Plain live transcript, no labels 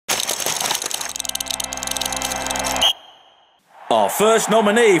Our first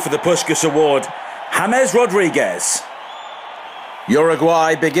nominee for the Puskas Award, James Rodriguez.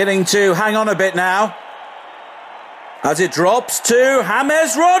 Uruguay beginning to hang on a bit now, as it drops to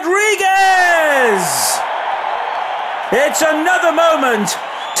James Rodriguez. It's another moment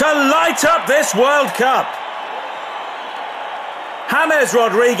to light up this World Cup. James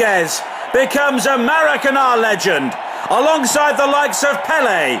Rodriguez becomes a Maracanã legend, alongside the likes of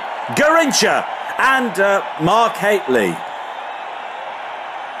Pelé, Garrincha and Mark Hateley.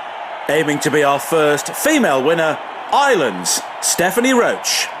 Aiming to be our first female winner, Ireland's Stephanie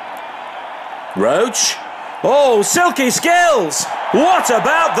Roche. Roche, oh, silky skills! What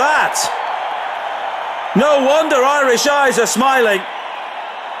about that? No wonder Irish eyes are smiling.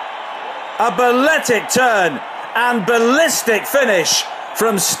 A balletic turn and ballistic finish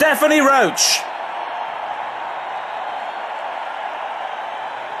from Stephanie Roche.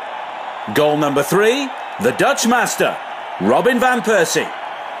 Goal number 3, the Dutch master, Robin van Persie.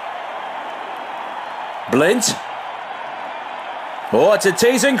 Blint. Oh, it's a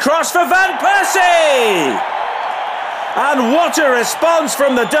teasing cross for Van Persie! And what a response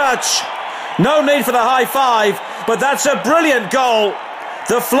from the Dutch. No need for the high five, but that's a brilliant goal.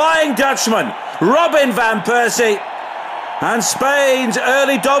 The Flying Dutchman, Robin van Persie. And Spain's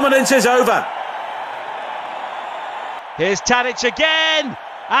early dominance is over. Here's Tadic again,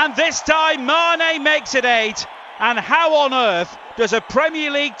 and this time Mane makes it 8. And how on earth does a Premier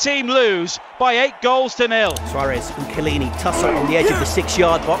League team lose by 8-0? Suarez and Chiellini tussle on the edge of the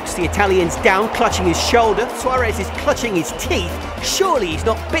 6-yard box. The Italian's down, clutching his shoulder. Suarez is clutching his teeth. Surely he's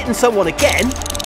not bitten someone again.